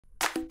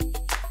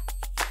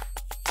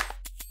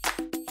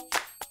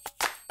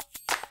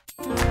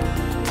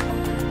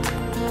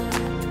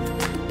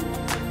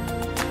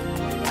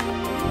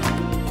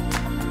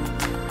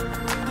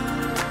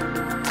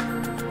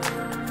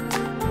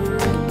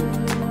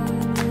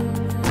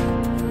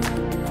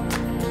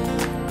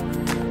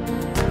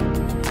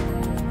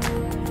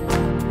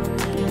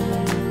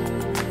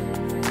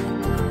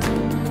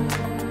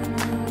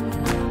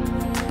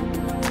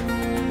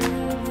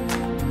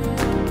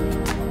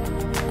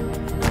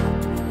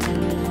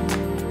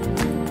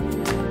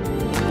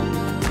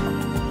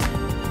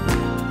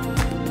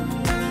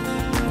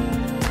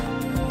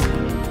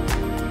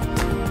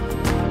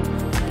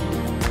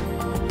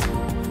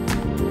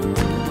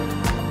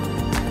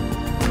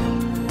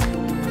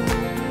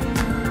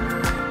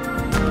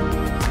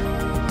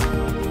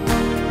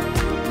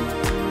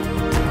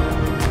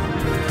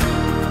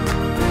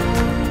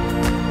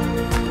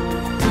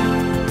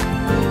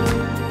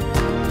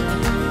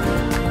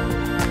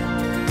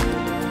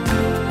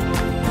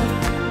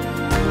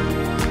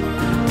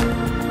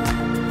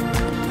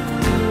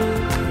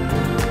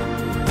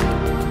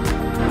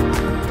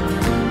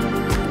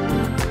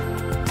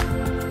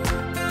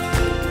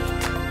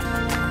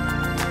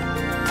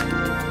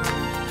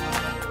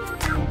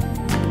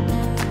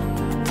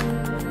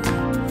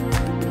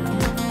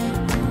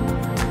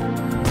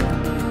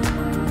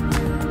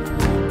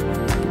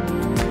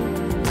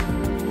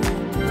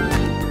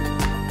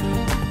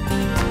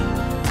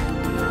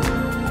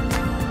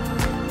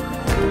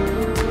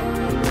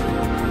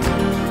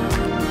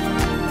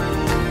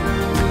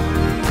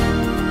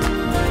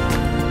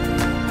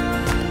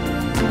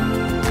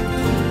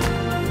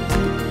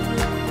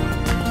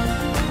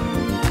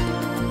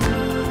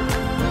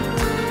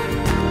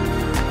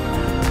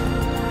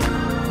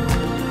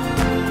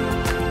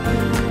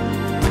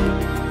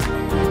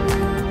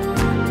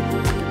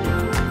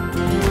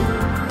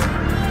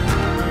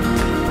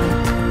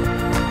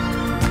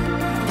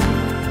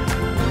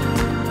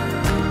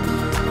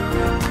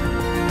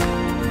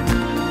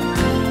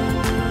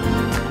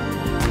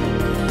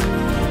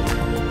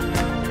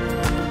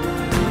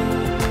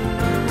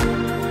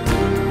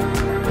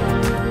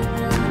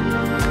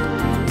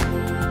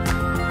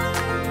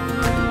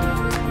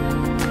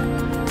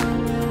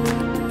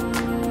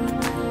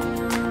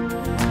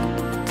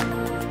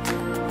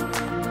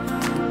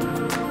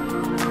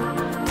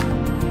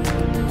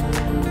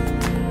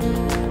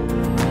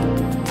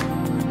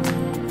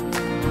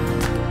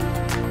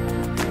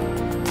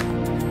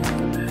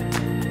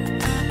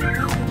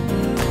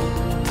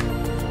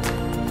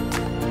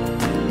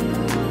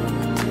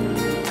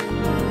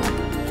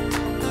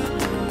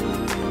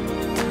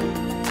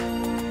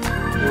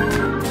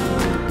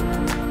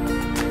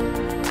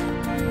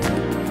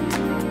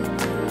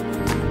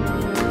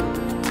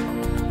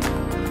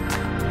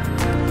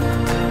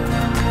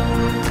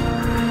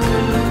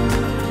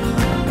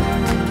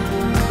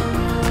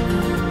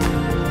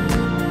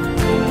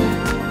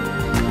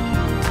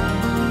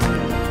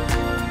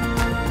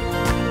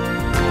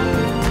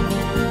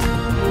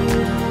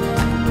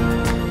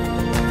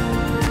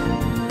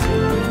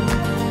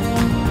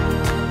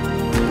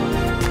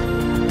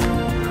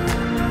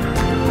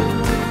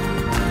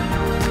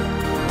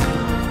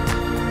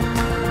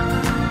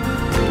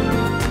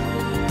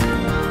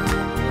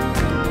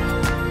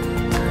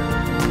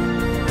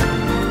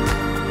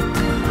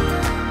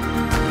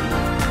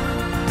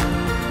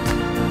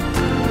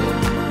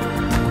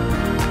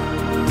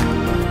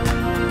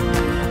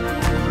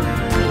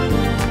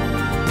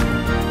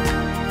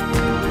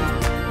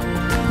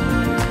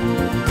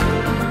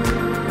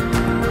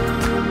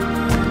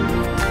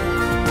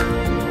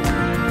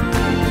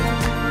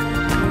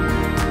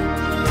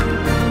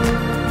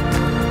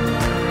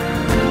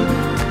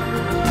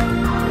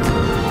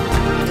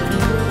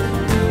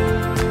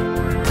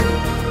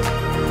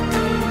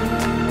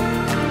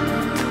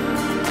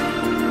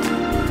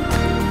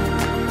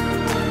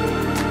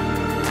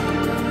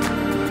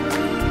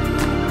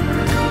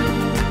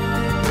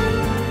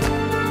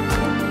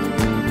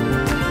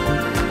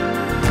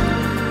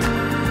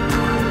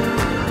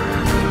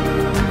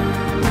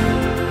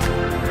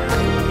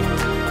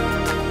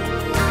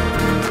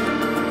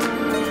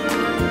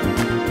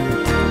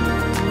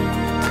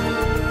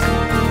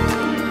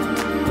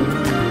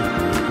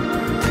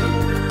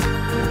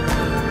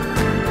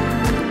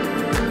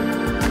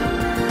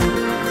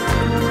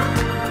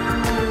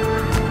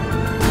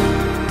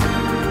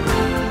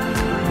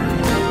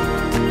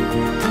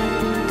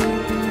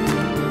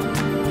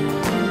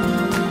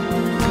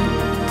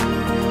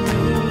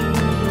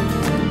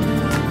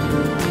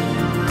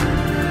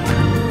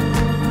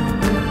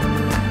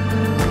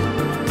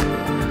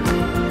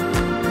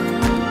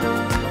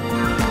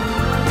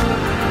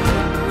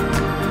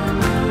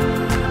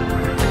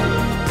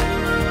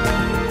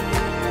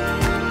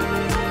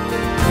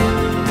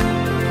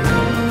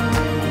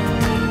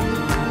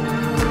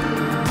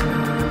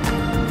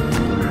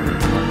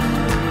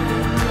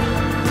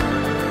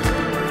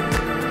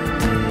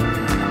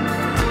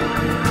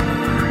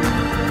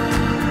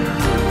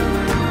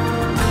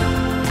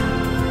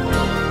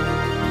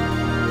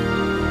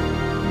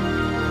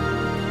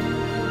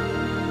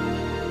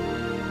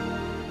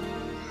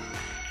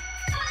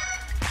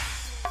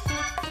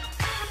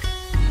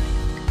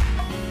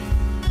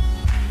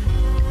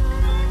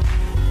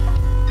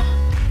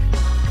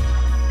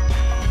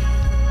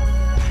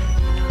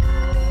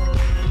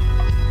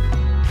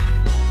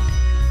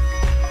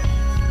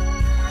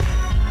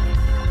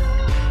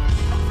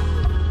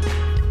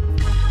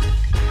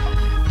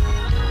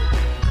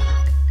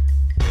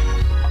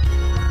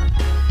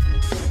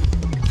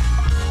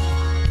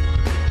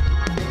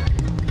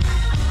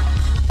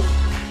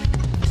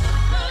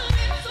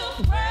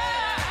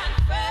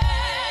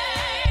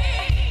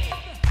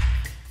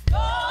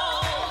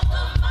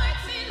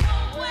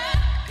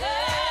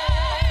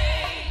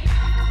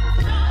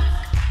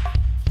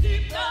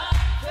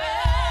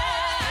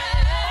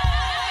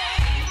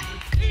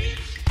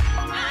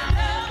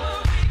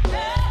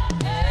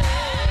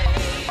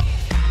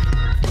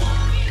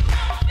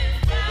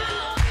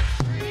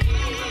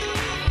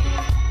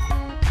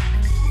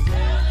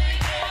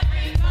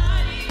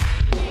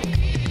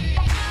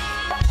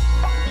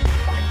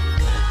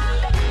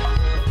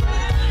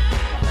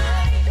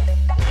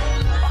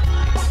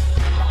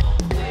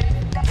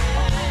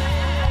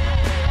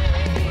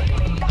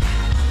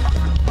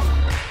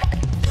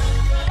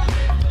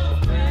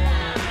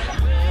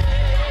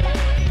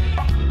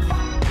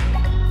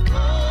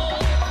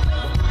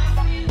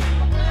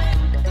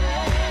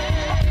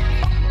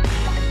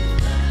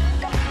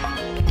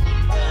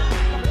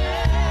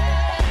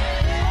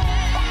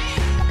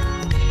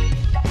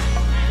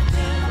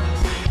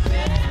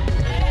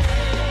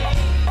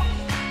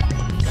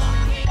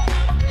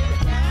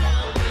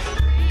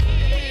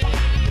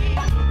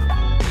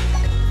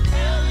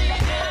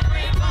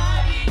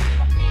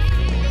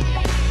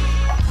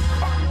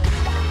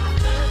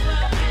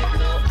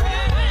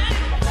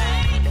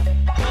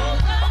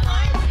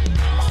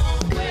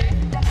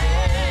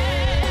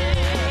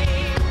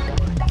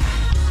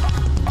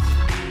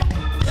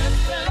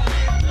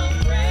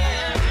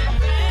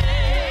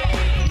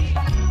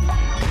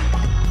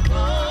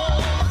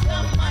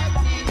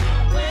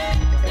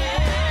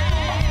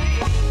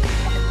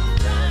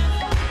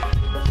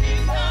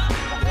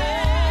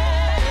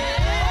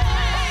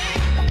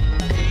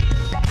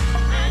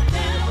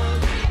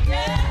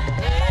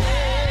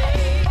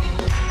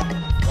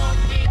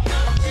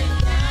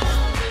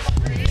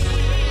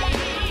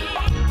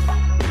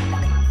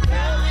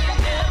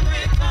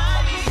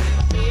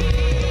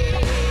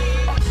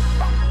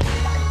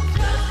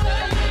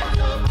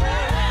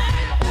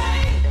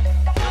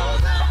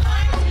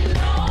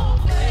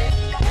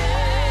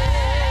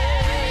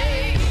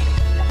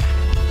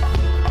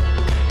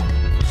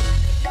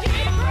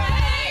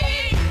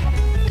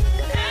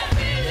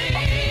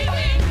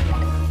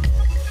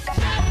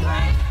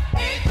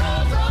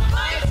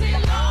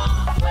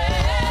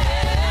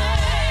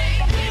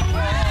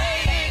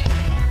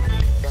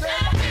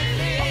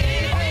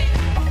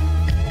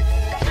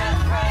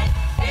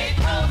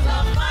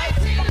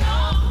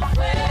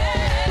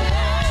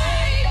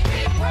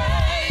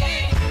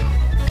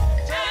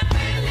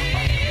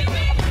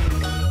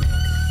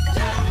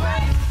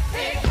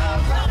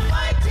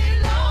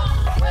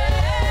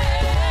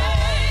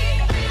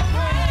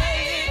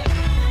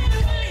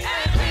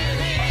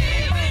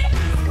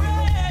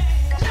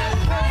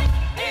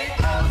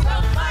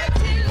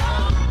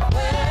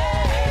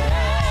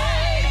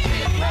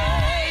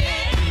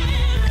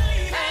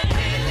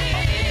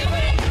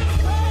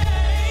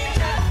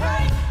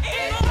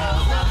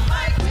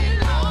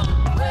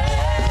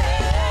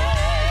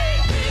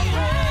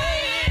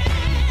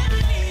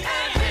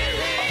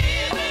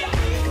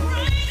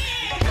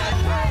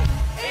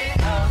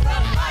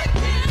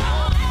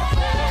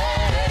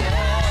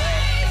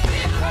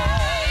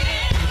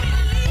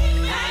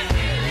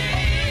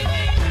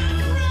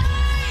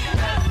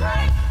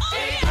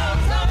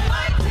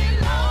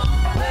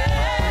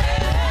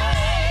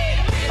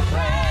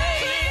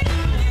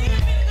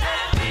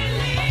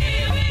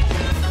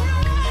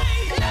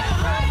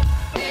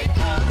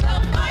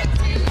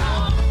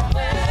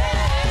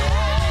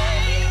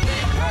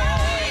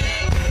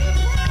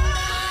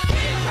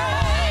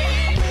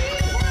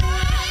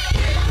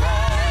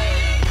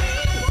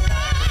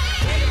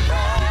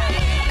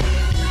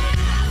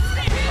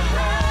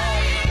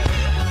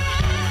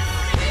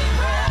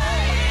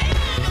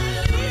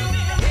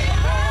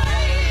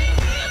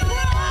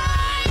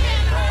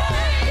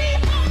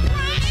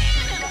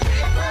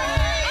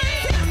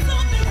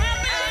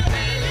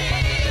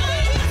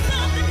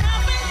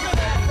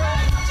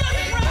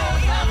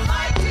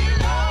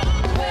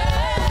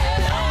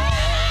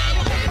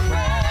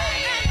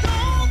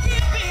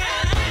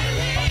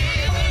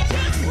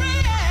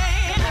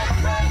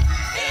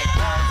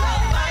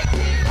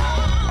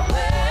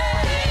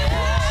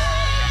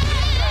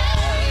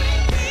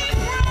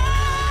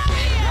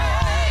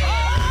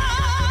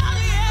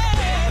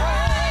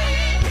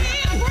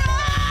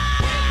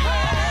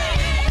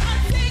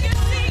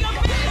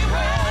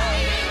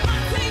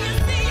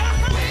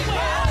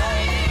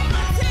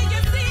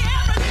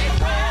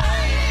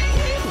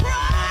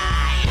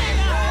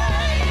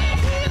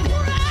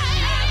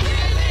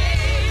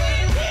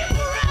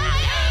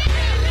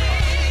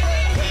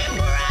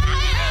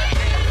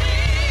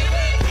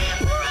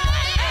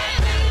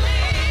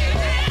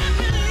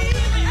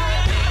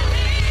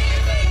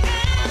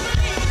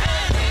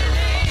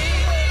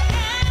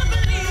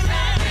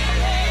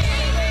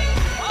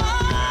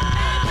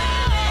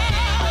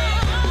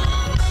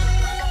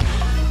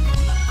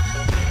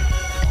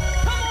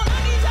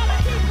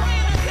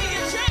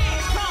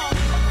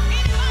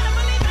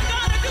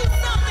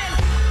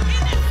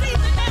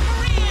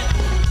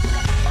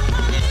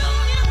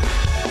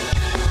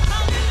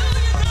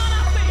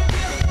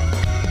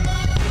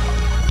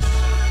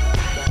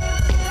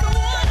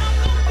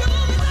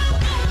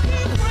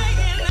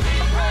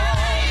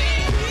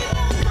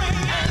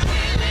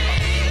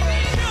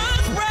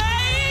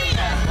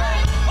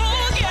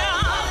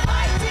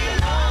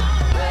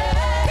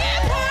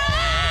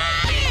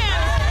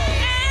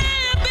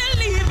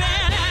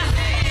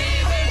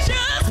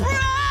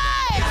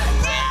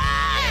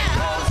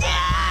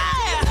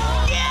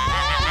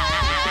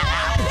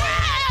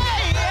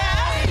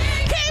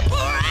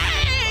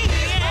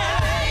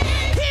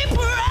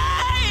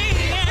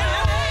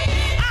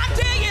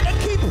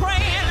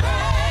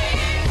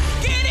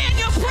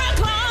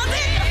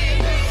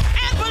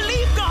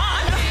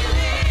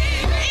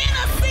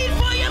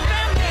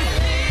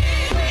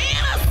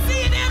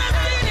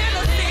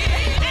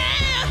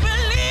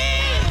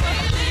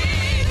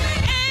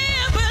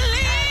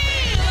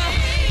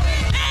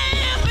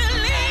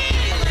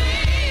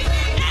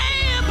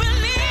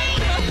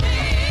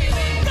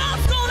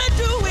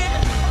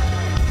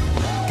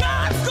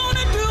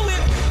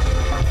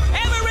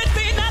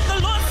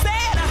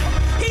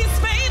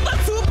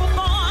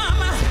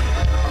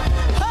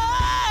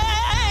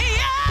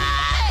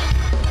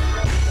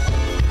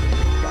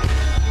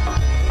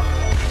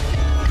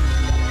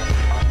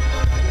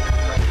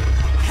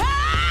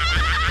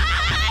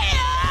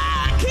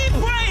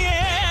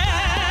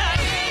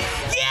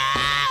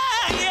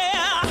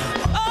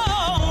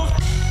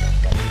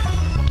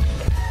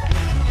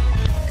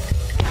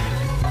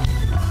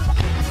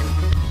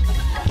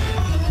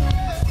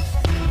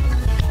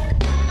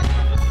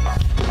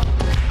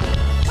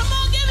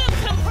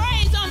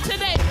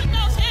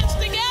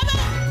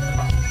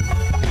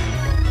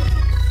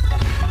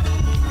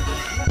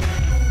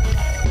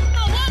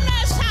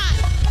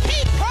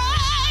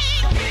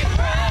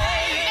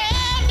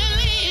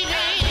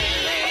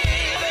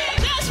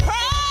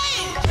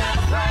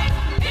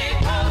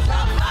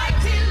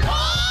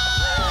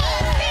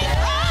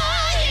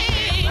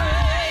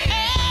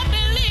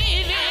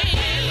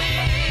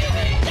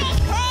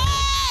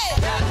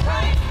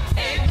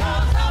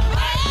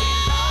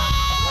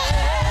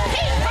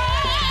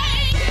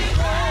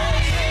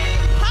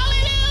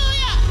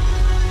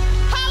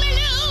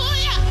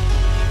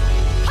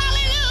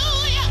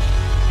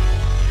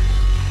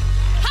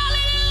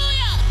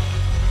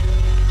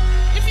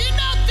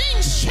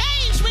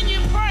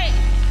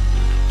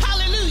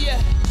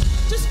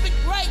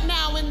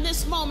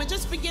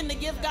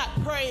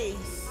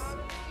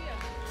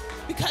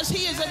Because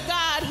he is a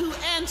God who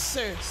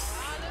answers.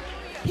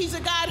 He's a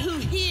God who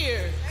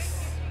hears.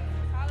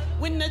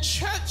 When the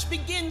church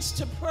begins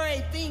to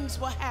pray, things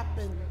will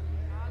happen.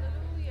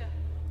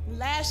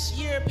 Last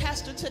year,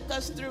 Pastor took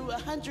us through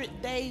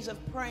 100 days of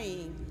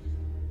praying.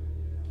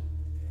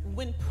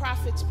 When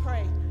prophets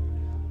prayed,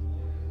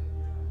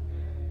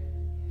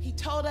 he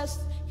told us,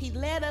 he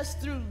led us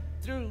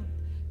through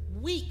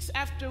weeks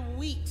after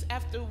weeks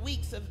after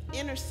weeks of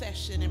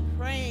intercession and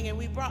praying, and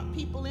we brought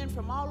people in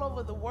from all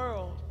over the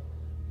world.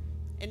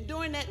 And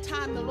during that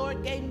time, the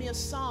Lord gave me a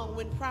song,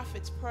 When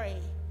Prophets Pray.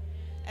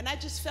 And I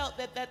just felt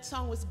that that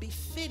song was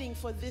befitting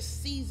for this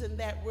season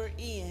that we're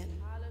in.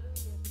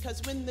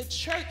 Because when the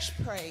church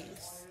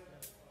prays,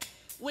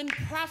 when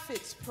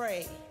prophets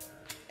pray,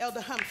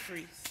 Elder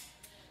Humphreys,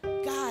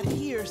 God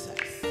hears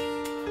us.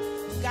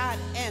 God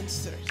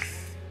answers.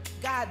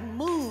 God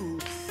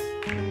moves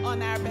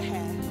on our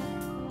behalf.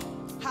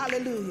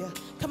 Hallelujah.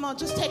 Come on,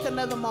 just take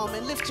another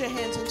moment. Lift your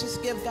hands and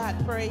just give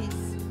God praise.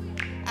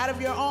 Out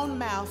of your own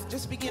mouth,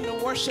 just begin to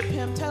worship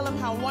him. Tell him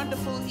how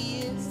wonderful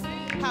he is,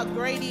 how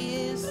great he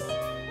is,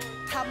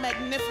 how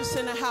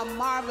magnificent and how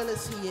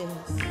marvelous he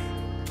is,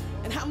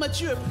 and how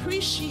much you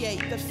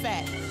appreciate the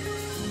fact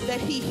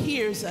that he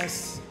hears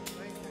us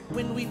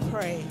when we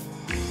pray.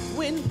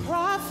 When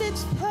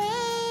prophets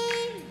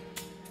pray,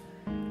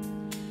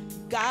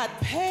 God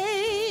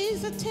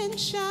pays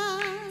attention.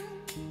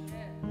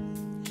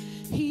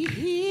 He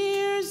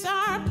hears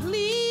our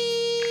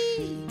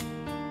plea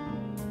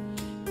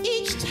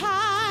each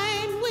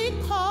time we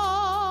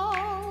call.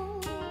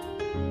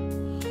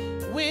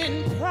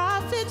 When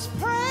prophets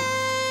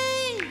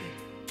pray,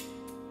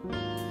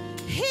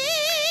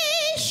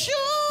 he's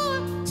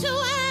sure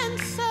to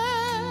answer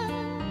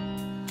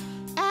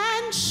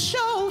and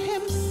show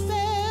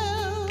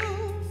himself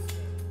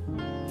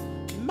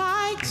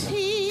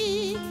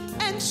mighty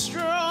and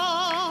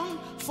strong.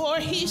 For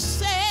he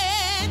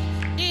said,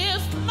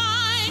 if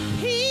my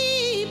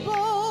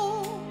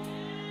people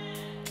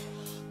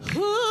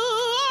who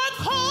are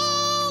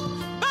called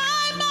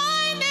by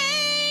my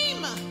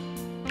name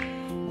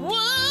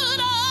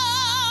would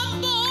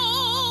humble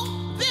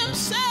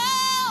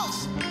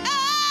themselves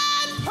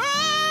and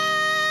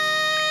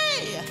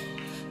pray,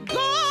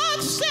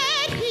 God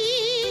said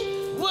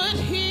he would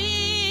hear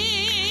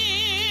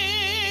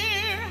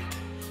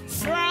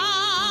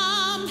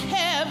from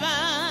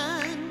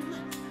heaven.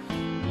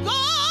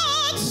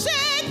 God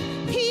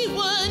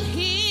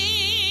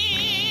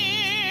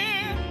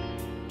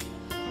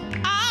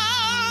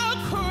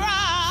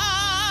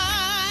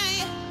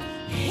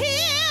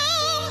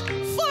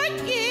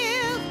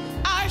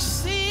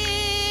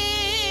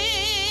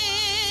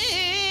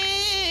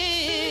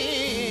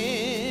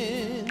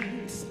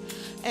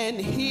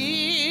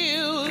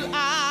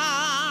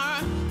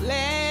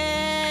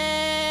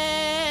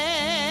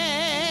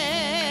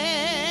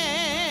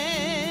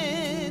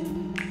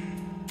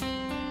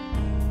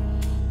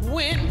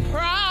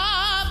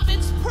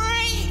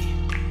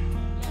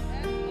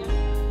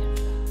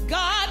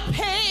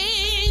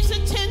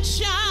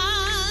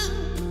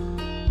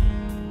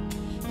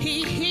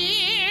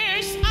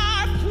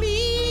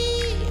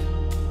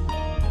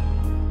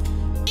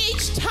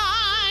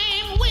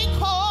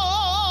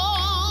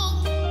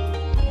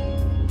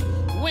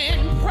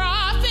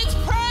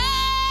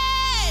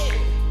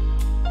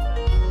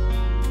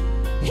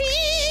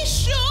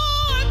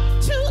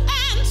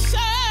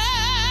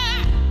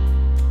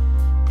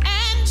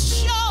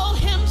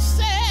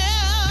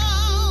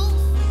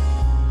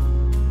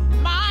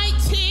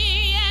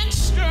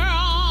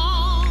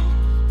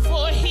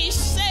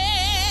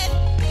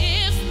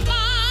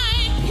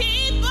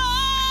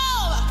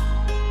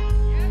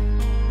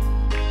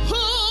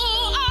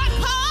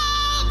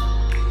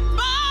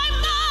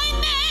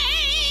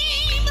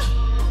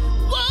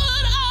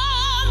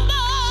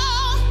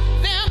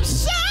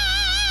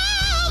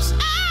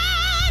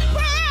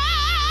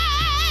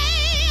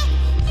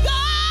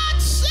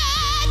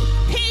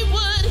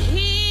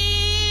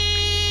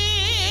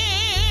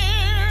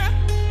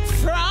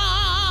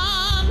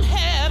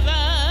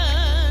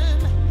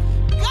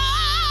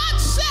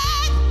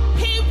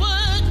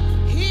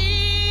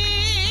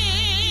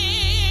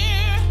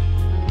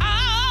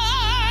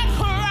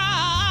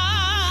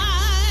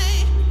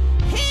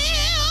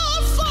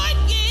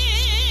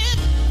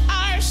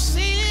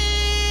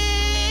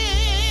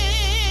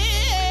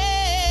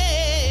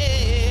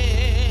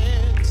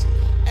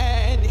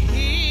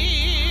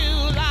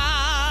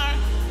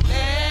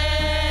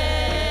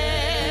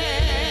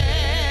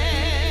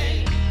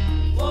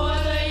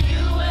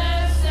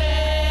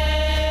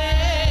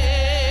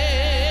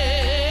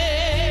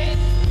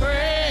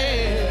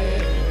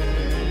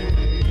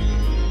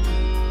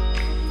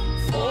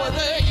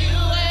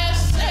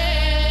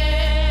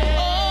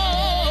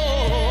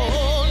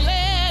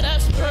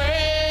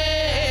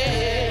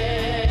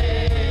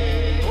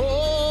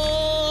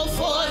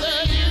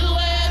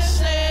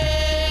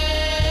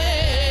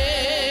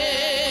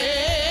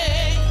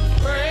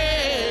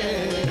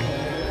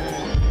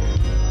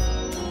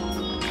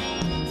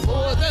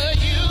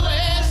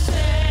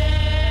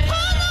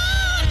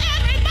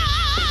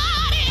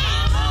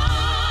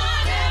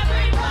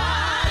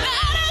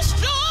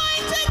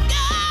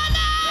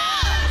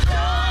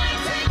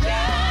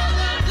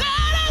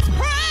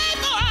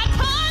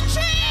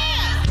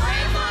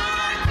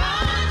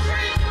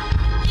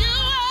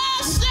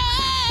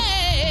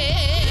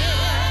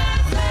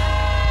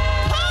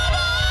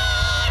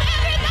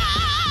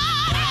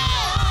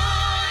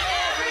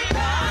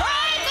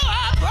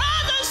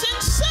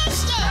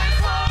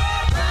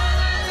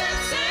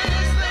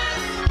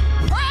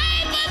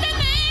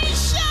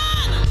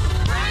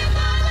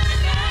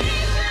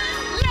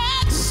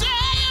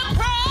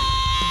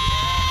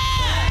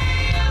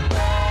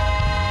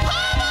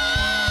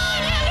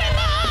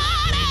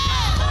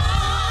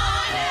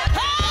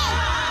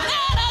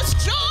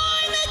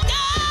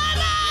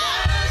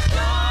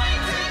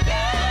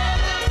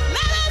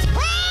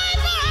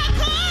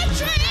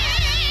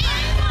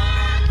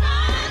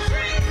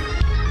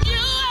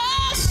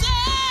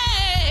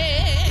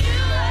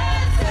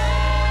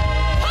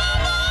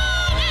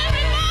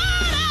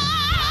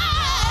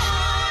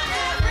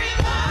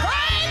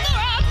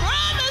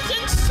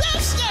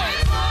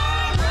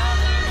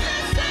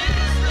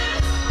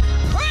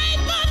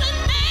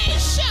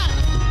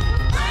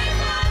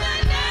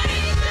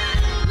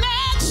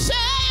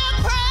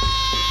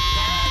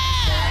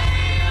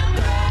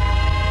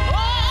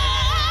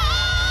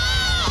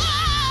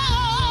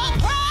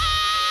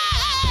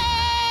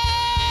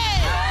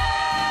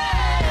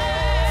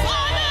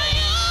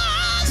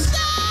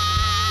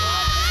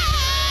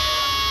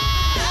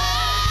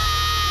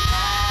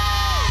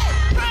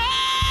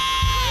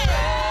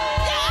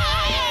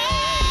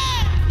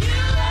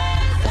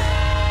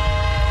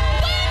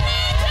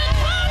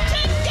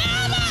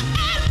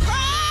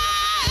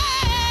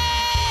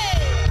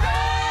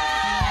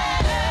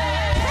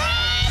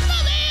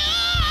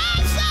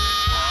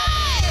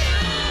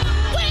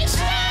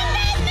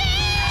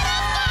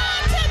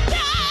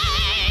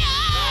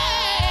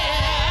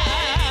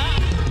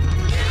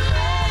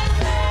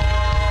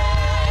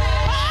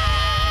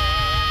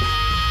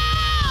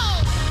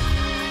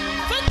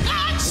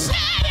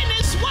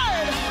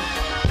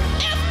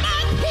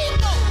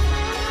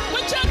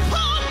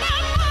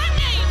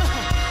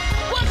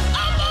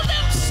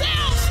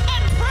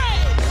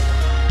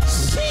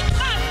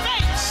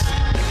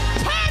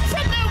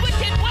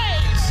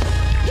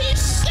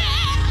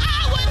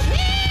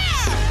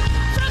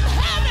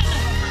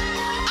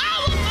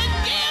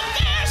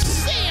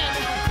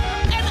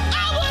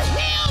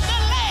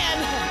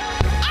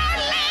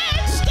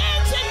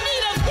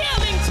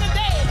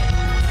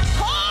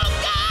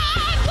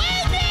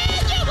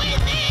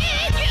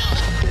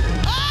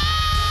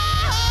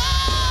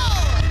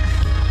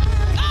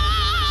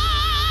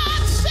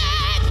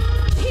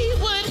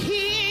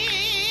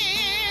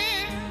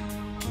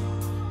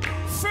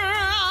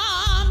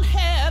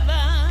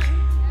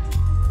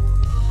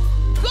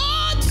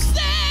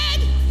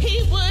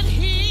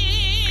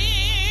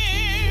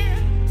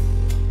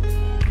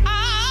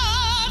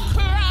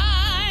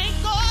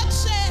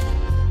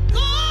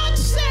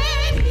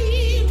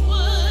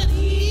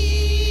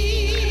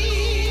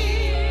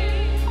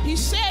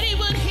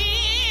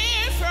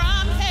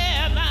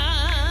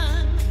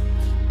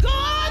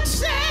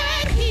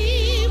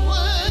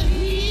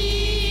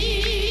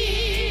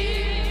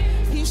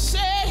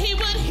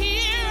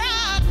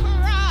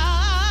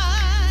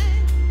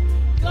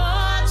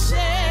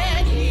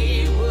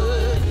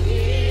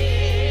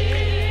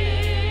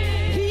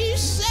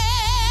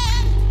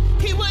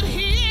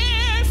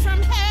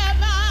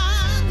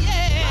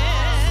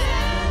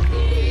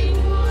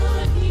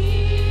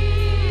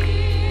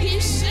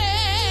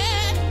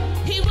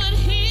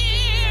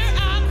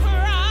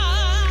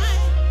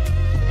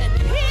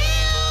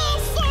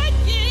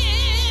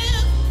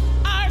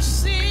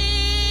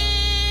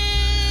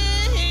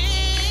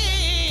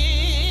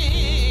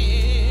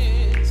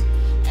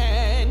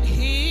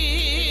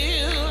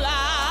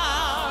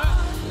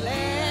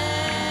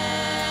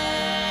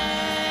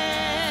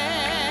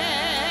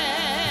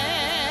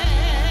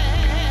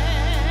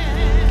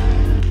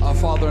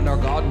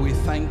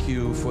thank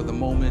you for the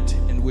moment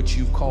in which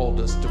you've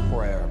called us to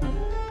prayer.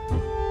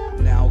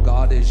 Now,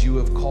 God, as you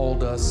have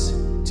called us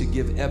to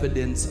give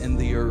evidence in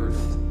the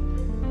earth,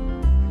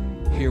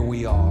 here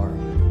we are.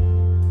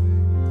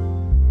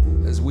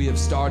 As we have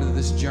started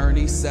this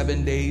journey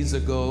 7 days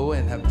ago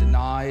and have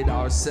denied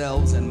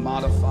ourselves and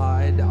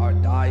modified our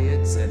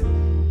diets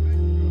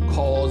and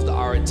caused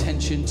our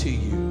attention to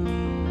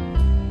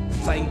you,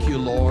 thank you,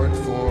 Lord,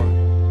 for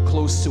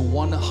close to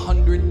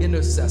 100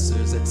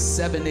 intercessors at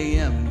 7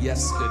 a.m.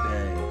 yesterday.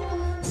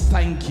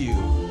 Thank you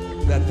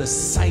that the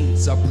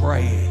saints are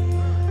praying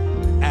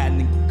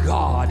and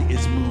God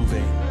is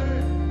moving.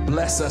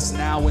 Bless us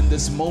now in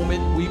this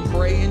moment, we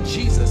pray in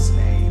Jesus'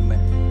 name.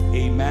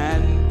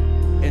 Amen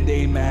and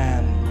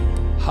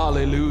amen.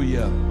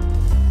 Hallelujah.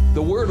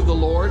 The word of the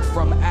Lord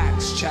from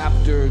Acts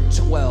chapter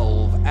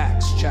 12.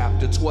 Acts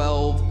chapter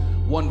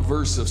 12, one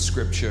verse of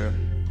scripture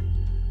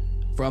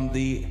from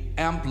the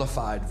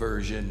Amplified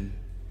version.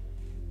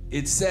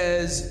 It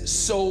says,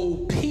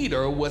 so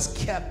Peter was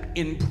kept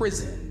in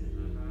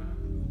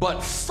prison,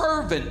 but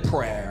fervent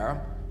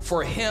prayer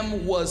for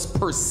him was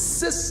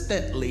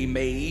persistently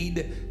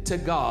made to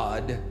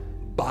God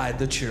by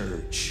the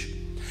church.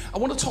 I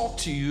want to talk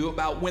to you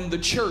about when the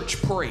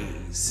church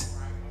prays,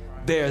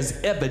 there's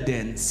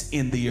evidence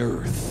in the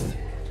earth.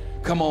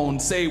 Come on,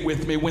 say it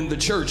with me. When the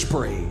church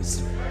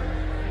prays,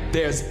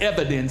 there's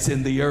evidence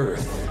in the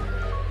earth.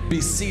 Be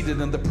seated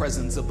in the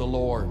presence of the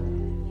Lord.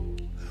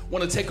 I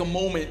want to take a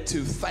moment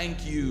to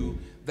thank you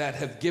that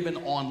have given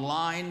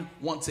online.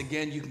 Once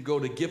again, you can go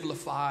to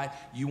Givelify.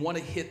 You want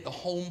to hit the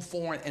Home,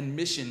 Foreign, and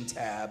Mission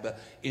tab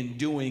in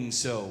doing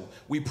so.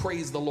 We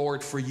praise the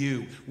Lord for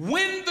you.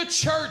 When the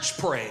church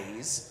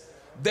prays,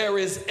 there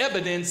is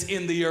evidence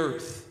in the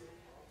earth.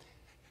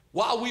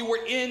 While we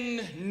were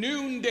in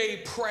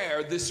noonday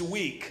prayer this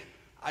week,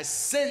 I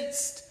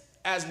sensed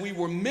as we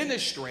were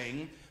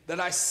ministering that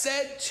I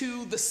said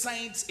to the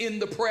saints in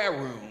the prayer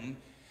room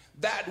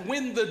that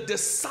when the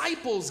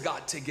disciples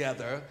got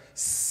together,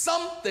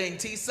 something,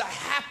 Tisa,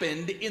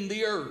 happened in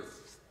the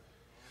earth.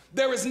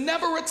 There is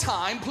never a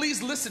time,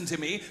 please listen to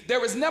me,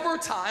 there is never a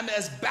time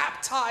as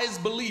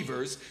baptized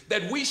believers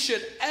that we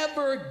should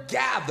ever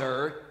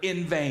gather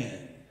in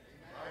vain.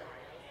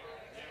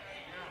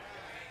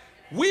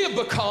 We have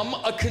become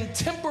a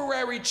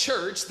contemporary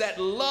church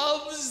that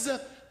loves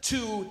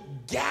to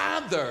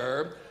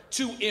gather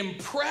to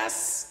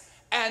impress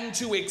and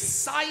to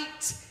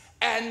excite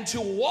and to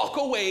walk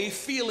away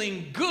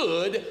feeling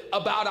good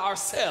about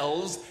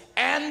ourselves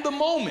and the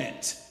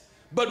moment,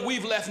 but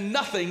we've left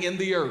nothing in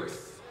the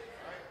earth.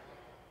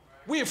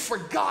 We have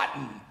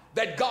forgotten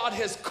that God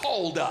has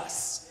called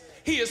us.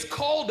 He has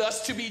called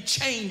us to be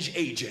change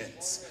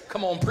agents.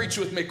 Come on, preach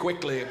with me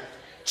quickly.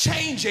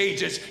 Change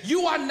agents.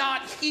 You are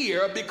not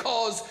here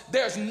because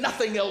there's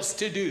nothing else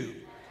to do.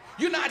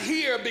 You're not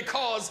here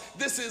because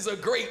this is a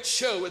great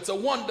show. It's a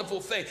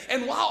wonderful thing.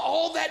 And while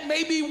all that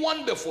may be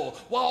wonderful,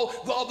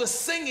 while the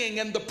singing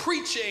and the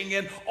preaching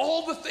and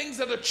all the things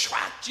that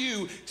attract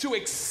you to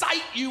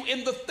excite you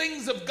in the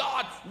things of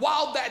God,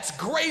 while that's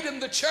great in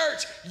the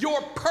church,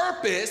 your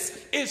purpose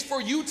is for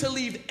you to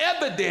leave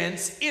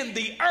evidence in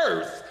the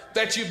earth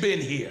that you've been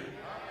here.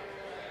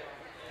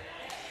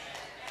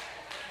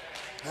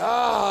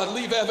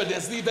 Leave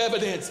evidence, leave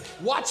evidence.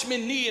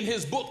 Watchman Nee in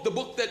his book, the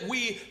book that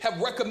we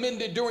have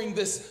recommended during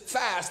this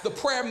fast, the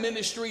prayer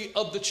ministry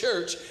of the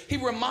church, he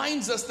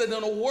reminds us that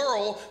in a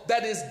world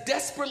that is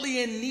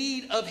desperately in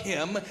need of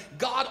him,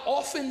 God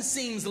often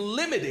seems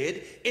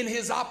limited in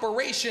his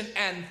operation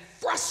and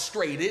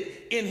frustrated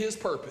in his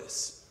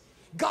purpose.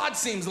 God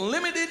seems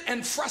limited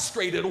and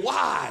frustrated.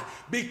 Why?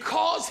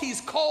 Because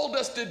he's called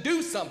us to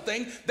do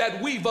something that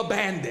we've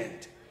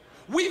abandoned.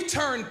 We've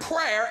turned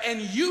prayer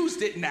and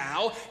used it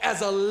now as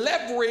a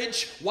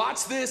leverage,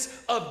 watch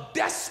this, of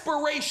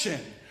desperation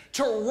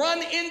to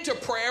run into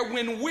prayer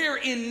when we're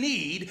in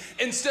need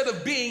instead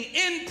of being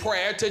in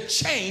prayer to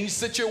change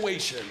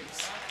situations.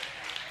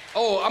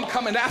 Oh, I'm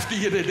coming after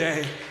you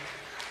today.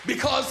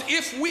 Because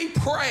if we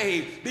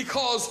pray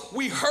because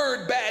we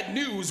heard bad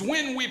news,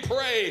 when we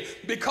pray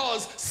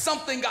because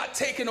something got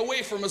taken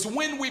away from us,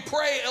 when we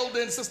pray,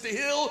 Elder and Sister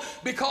Hill,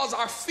 because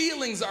our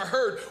feelings are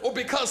hurt or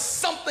because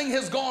something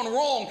has gone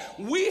wrong,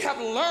 we have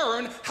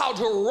learned how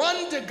to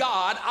run to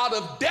God out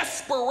of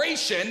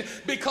desperation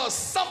because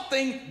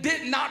something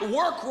did not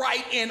work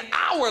right in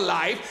our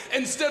life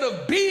instead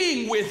of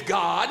being with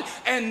God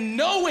and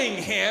knowing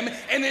him.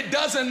 And it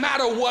doesn't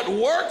matter what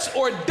works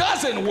or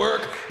doesn't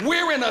work,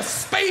 we're in a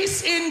space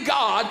in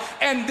God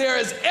and there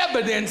is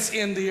evidence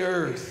in the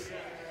earth.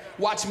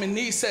 Watchman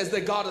Nee says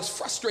that God is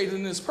frustrated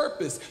in his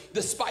purpose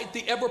despite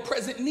the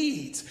ever-present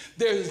needs.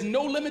 There is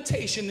no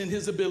limitation in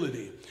his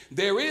ability.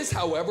 There is,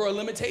 however, a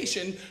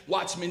limitation,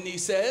 Watchman Nee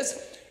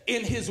says,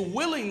 in his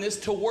willingness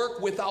to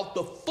work without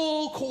the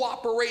full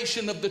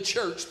cooperation of the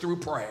church through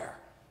prayer.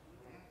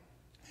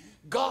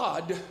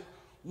 God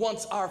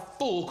wants our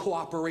full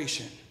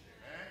cooperation.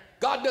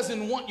 God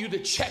doesn't want you to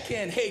check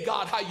in. Hey,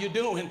 God, how you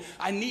doing?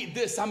 I need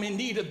this. I'm in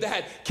need of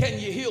that. Can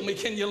you heal me?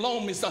 Can you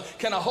loan me something?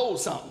 Can I hold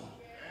something?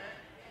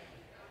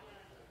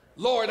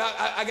 Lord,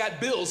 I got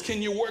bills.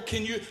 Can you work?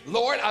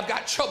 Lord, I've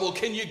got trouble.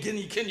 Can you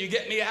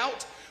get me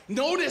out?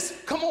 Notice,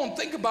 come on,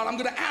 think about it. I'm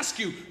going to ask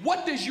you,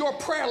 what does your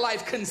prayer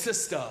life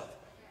consist of?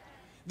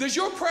 Does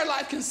your prayer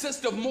life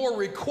consist of more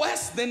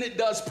requests than it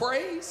does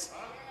praise?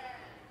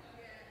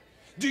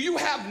 Do you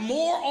have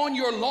more on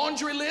your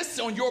laundry list,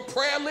 on your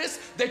prayer list,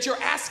 that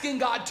you're asking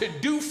God to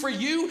do for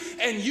you,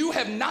 and you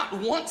have not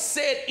once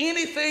said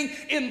anything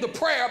in the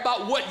prayer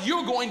about what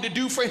you're going to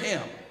do for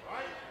him?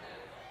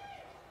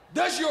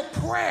 Does your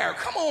prayer,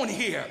 come on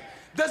here,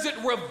 does it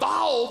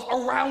revolve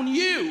around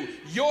you?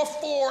 You're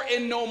for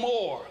and no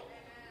more.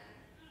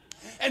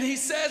 And he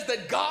says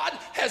that God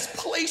has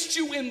placed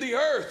you in the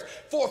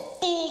earth for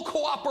full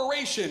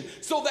cooperation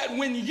so that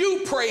when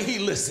you pray, he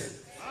listens.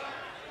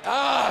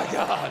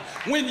 God,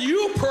 when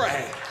you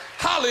pray,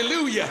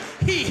 hallelujah,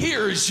 he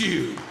hears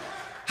you.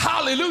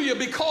 Hallelujah,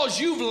 because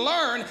you've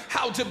learned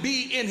how to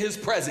be in his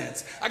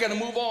presence. I got to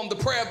move on. The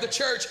prayer of the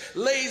church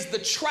lays the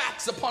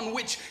tracks upon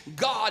which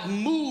God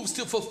moves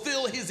to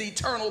fulfill his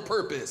eternal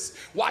purpose.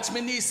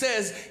 Watchman Nee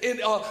says in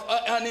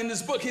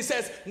this book, he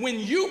says, when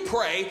you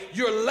pray,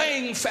 you're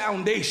laying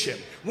foundation.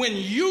 When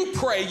you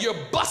pray, you're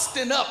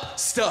busting up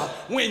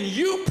stuff. When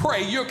you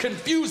pray, you're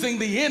confusing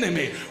the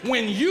enemy.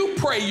 When you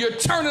pray, you're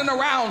turning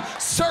around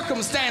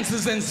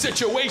circumstances and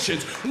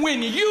situations.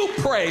 When you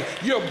pray,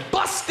 you're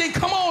busting,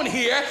 come on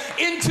here,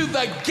 into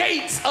the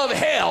gates of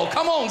hell.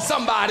 Come on,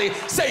 somebody,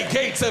 say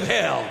gates of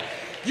hell.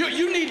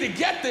 You need to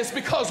get this,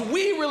 because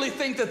we really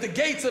think that the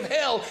gates of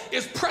hell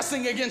is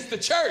pressing against the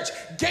church.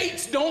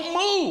 Gates don't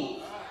move.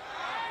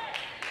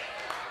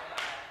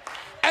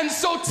 And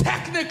so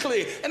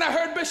technically, and I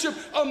heard Bishop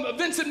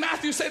Vincent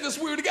Matthews say this,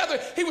 we were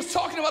together, he was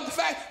talking about the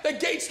fact that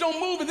gates don't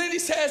move, and then he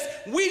says,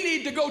 we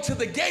need to go to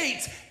the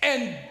gates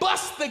and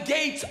bust the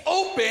gates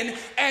open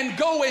and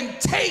go and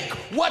take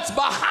what's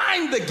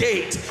behind the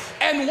gate.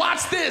 And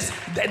watch this,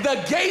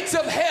 the gates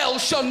of hell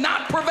shall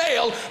not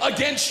prevail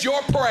against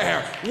your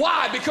prayer.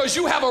 Why? Because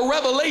you have a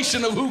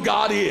revelation of who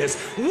God is.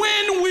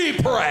 When we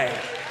pray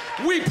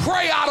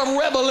out of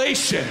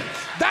revelation.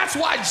 That's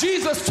why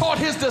Jesus taught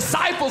his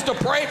disciples to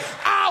pray,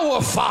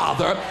 our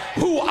Father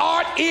who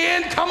art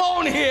in, come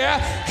on here,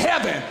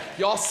 heaven.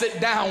 Y'all sit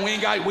down, we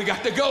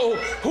got to go.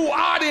 Who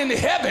art in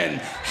heaven,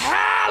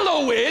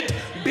 hallowed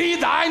be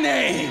thy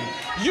name.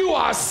 You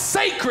are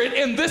sacred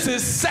and this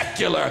is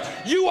secular.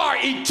 You are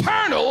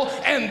eternal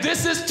and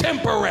this is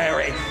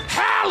temporary.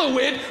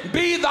 Hallowed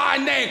be thy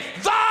name.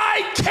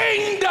 Thy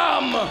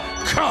kingdom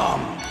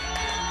come.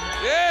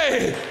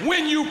 Hey,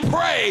 when you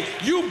pray,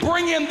 you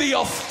bring in the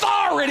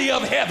authority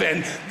of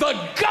heaven, the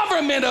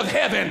government of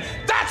heaven.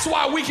 That's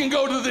why we can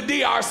go to the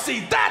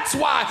DRC. That's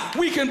why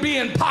we can be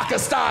in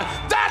Pakistan.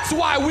 That's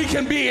why we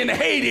can be in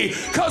Haiti,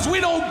 because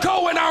we don't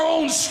go in our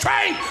own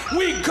strength.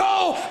 We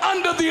go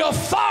under the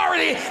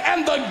authority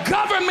and the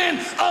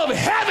government of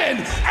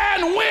heaven.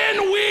 And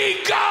when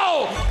we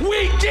go,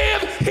 we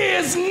give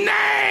his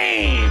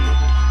name.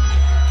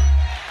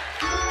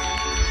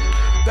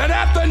 That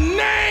at the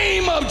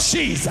name of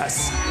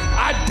Jesus,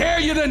 I dare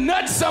you to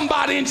nudge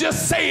somebody and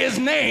just say his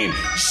name,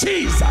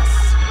 Jesus.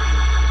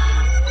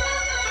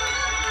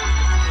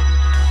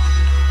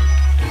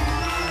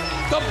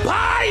 The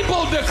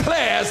Bible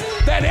declares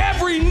that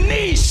every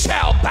knee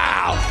shall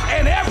bow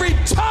and every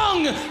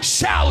tongue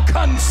shall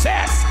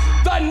confess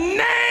the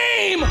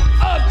name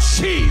of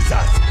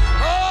Jesus.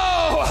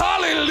 Oh,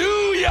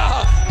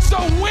 hallelujah. So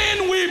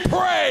when we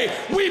pray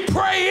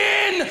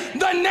in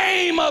the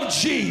name of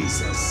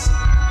Jesus.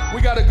 We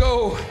got to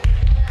go.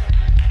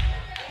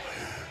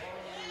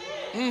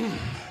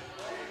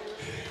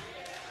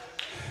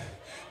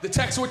 The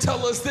text would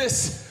tell us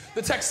this.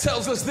 The text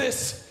tells us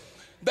this,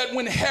 that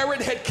when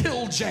Herod had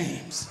killed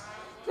James,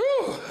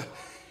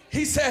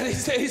 he said,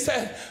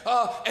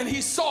 and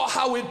he saw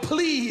how it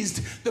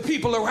pleased the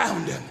people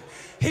around him.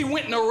 He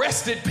went and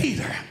arrested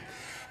Peter.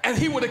 And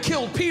he would have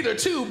killed Peter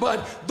too,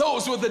 but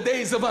those were the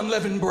days of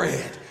unleavened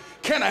bread.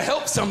 Can I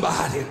help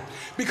somebody?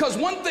 Because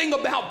one thing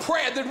about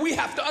prayer that we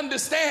have to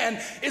understand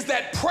is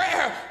that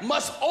prayer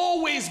must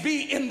always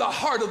be in the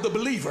heart of the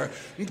believer.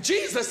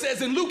 Jesus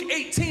says in Luke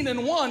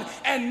 18:1,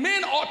 and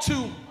men ought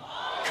to,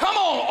 come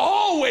on,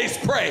 always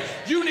pray.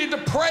 You need to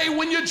pray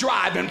when you're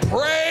driving,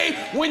 pray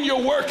when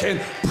you're working,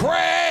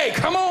 pray,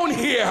 come on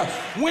here,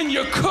 when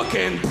you're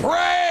cooking,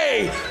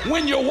 pray,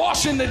 when you're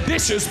washing the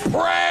dishes,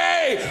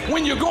 pray,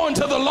 when you're going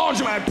to the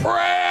laundromat,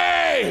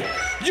 pray.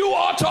 You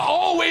ought to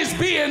always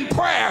be in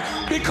prayer,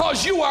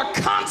 because you are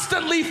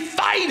constantly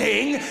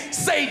fighting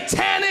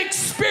satanic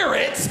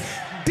spirits,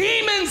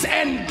 demons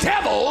and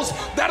devils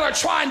that are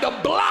trying to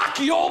block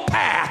your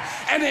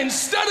path. And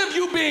instead of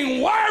you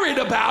being worried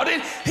about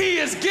it, he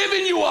is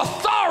giving you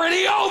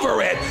authority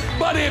over it.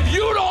 But if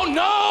you don't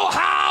know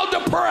how to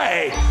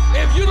pray,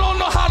 if you don't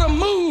know how to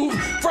move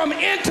from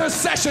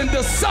intercession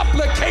to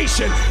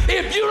supplication,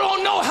 if you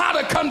don't know how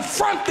to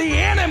confront the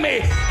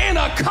enemy in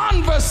a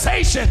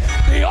conversation,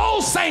 the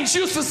old saints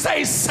used to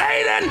say,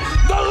 Satan,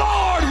 the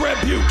Lord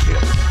rebuke you.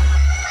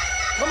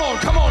 Come on,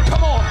 come on,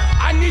 come on.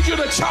 I need you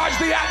to charge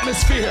the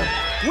atmosphere.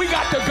 We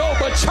got to go,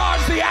 but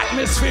charge the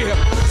atmosphere.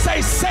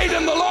 Say,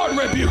 Satan, the Lord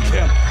rebuke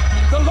him.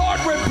 The Lord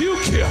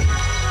rebuke him.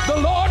 The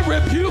Lord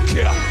rebuke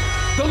him.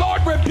 The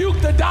Lord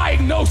rebuke the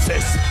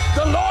diagnosis.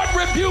 The Lord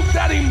rebuke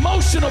that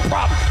emotional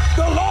problem.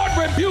 The Lord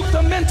rebuke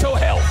the mental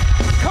health.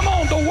 Come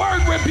on, the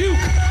word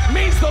rebuke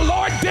means the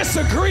Lord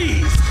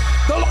disagrees.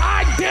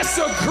 I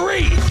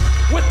disagree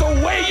with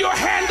the way you're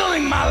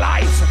handling my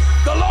life.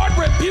 The Lord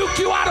rebuke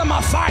you out of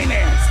my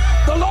finance.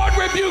 The Lord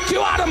rebuke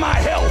you out of my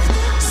health.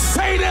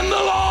 Satan, the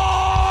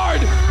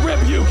Lord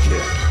rebuke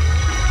you.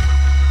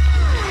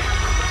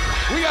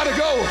 We gotta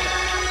go.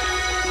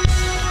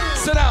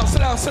 Sit down, sit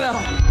down, sit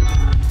down.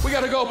 We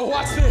gotta go, but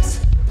watch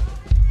this.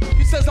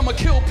 He says, I'm gonna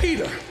kill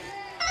Peter.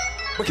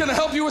 But can I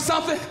help you with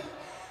something?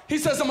 He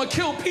says, I'm gonna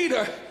kill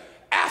Peter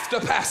after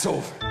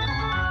Passover.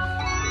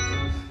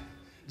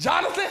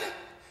 Jonathan,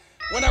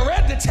 when I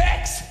read the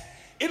text,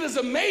 it is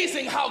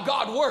amazing how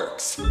God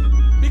works,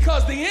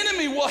 because the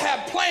enemy will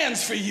have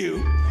plans for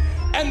you,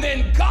 and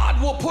then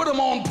God will put them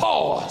on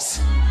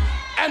pause.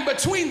 And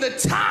between the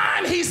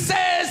time he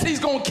says he's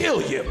gonna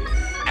kill you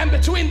and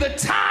between the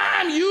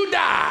time you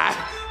die,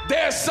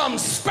 there's some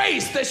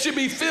space that should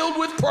be filled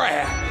with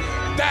prayer.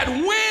 That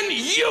when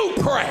you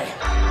pray,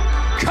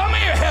 come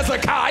here,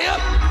 Hezekiah,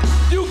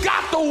 you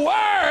got the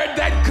word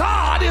that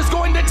God is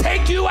going to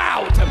take you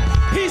out.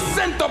 He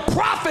sent the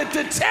prophet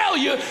to tell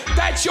you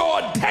that your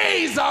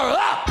days are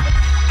up.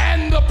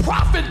 And the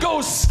prophet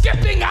goes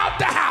skipping out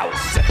the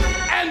house.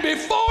 And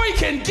before he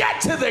can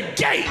get to the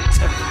gate,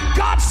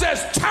 God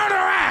says, turn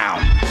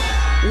around.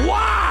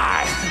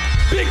 Why?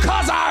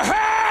 Because I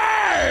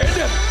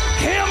heard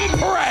him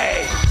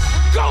pray.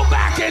 Go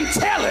back and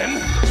tell him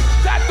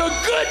that the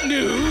good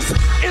news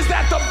is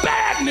that the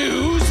bad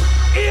news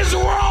is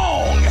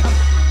wrong.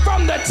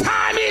 From the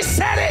time he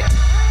said it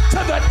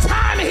to the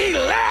time he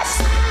left,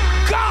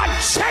 God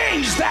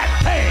changed that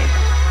thing.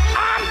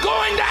 I'm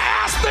going to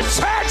ask the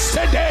church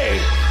today,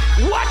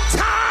 what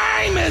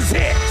time is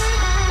it?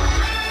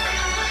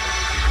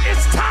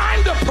 It's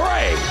time to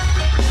pray,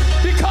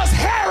 because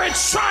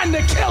Herod's trying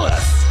to kill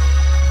us.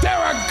 There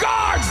are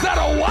guards that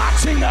are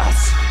watching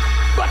us.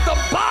 But the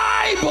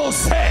Bible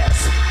says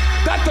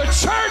that the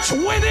church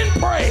went and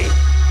prayed,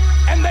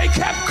 and they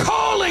kept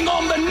calling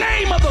on the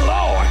name of the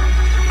Lord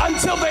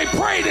until they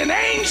prayed an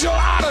angel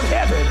out of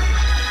heaven.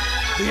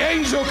 The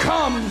angel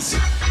comes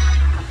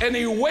and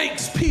he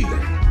wakes Peter.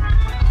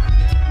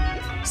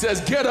 He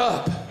says, get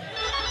up,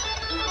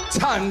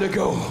 time to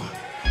go.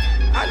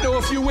 I know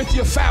if you're with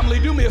your family,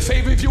 do me a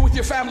favor, if you're with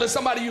your family,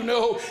 somebody you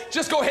know,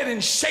 just go ahead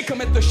and shake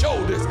them at the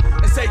shoulders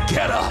and say,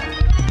 get up,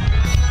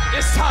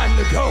 it's time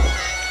to go.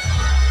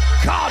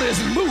 God is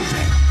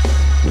moving.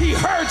 He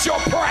heard your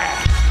prayer.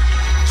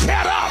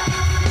 Get up.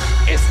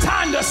 It's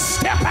time to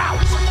step out.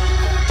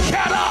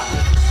 Get up.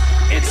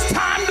 It's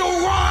time to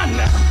run.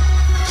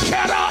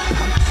 Get up.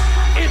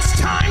 It's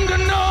time to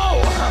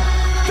know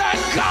that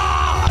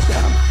God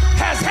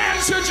has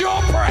answered your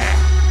prayer.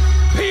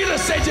 Peter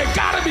said, you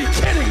gotta be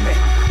kidding me.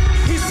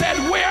 He said,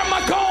 where am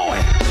I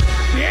going?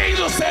 The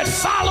angel said,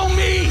 follow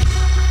me,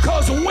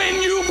 because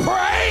when you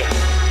pray,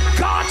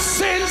 God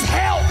sends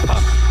help.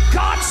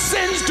 God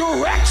sends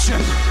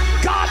direction.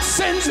 God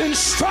sends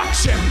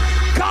instruction.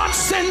 God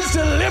sends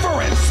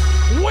deliverance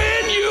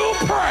when you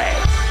pray.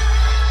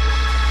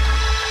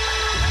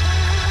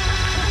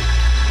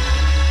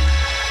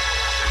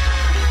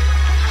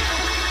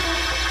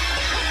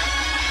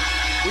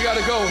 We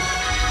gotta go.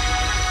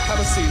 Have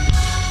a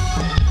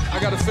seat. I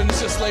gotta finish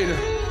this later.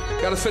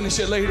 Gotta finish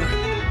it later.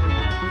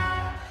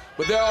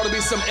 But there ought to be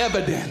some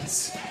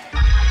evidence.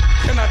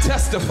 Can I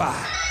testify?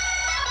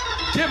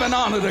 Giving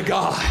honor to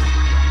God,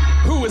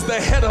 who is the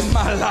head of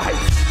my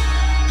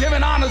life.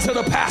 Giving honor to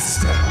the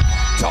pastor,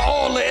 to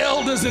all the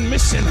elders and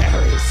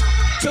missionaries,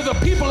 to the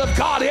people of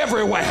God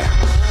everywhere.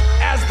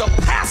 As the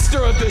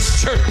pastor of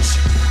this church,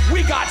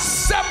 we got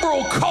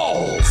several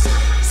calls,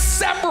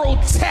 several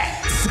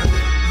texts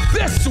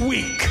this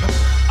week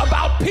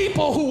about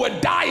people who were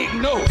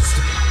diagnosed,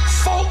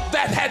 folk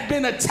that had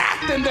been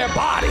attacked in their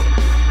body.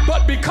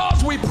 But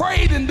because we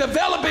prayed in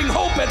Developing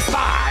Hope at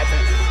 5,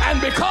 and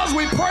because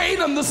we prayed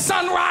in the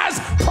Sunrise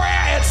Prayer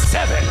at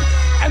 7,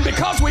 and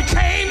because we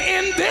came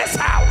in this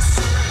house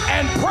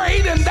and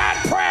prayed in that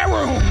prayer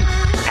room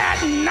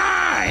at 9,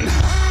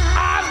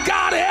 I've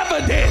got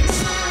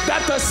evidence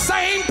that the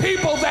same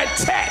people that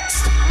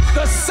text,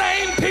 the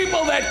same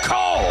people that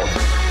called,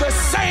 the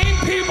same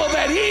people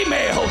that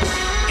emailed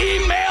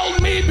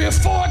me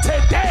before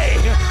today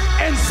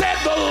and said,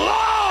 the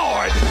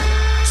Lord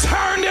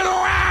turned it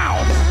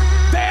around.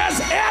 There's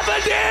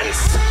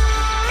evidence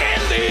in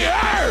the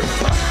earth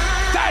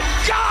that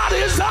God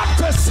is up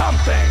to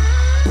something.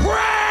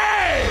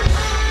 Pray.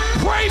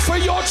 Pray for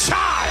your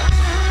child.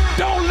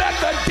 Don't let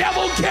the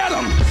devil get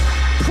him.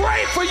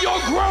 Pray for your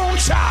grown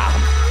child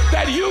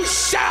that you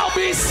shall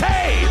be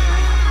saved.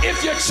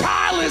 If your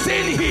child is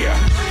in here,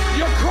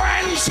 your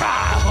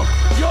grandchild,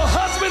 your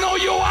husband or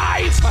your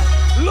wife,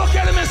 look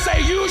at him and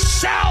say, you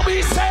shall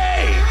be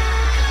saved.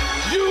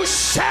 You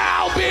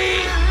shall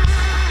be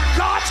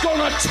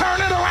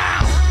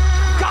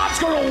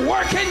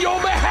work in your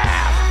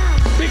behalf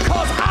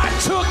because I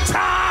took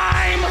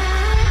time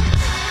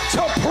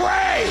to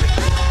pray.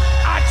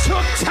 I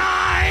took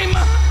time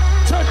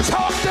to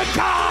talk to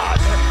God.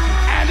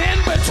 And in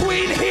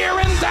between here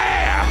and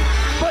there,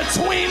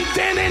 between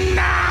then and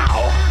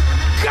now,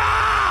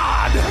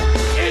 God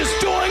is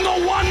doing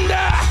a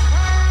wonder.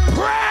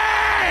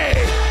 Pray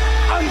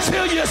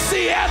until you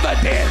see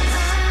evidence.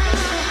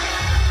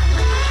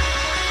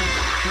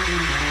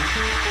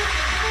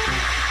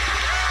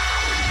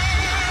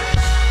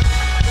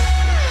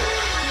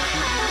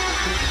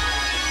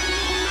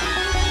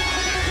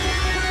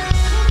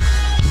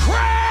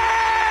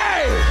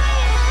 Pray!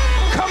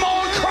 Come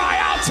on, cry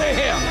out to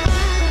him.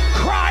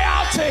 Cry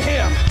out to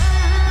him.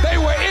 They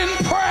were in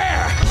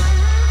prayer,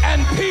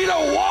 and Peter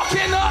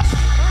walking up,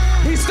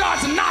 he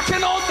starts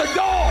knocking on the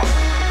door.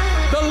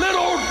 The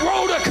little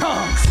Rhoda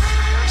comes.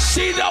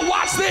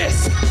 Watch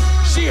this.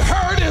 She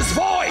heard his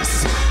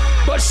voice,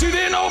 but she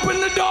didn't open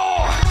the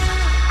door.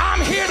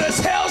 I'm here to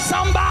tell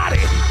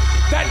somebody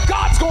that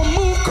God's gonna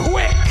move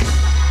quick.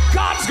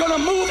 God's gonna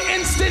move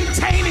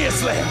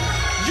instantaneously.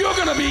 You're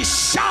gonna be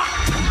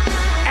shocked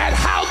at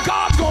how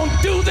God's gonna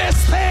do this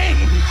thing.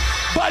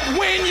 But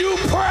when you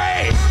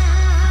pray,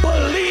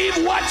 believe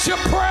what you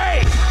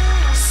pray.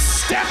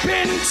 Step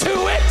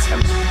into it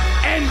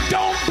and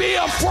don't be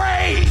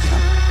afraid.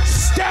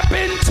 Step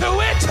into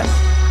it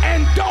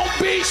and don't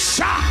be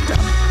shocked.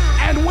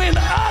 And when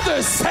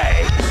others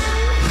say,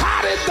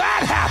 how did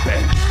that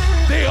happen?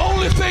 The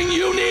only thing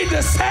you need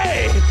to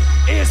say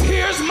is,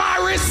 here's my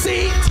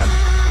receipt.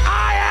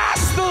 I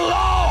asked the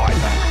Lord,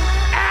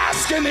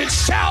 ask and it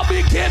shall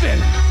be given.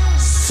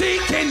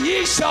 Seek and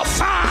ye shall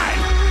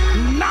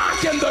find.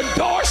 Knock and the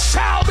door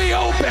shall be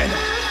open.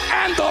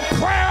 And the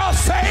prayer of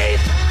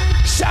faith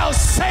shall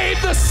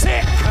save the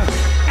sick,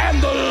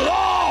 and the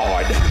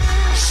Lord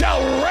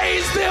shall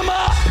raise them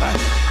up.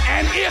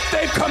 And if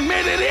they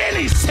committed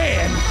any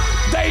sin,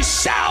 they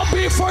shall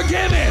be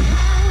forgiven.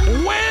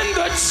 When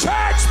the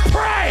church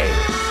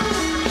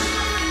prays,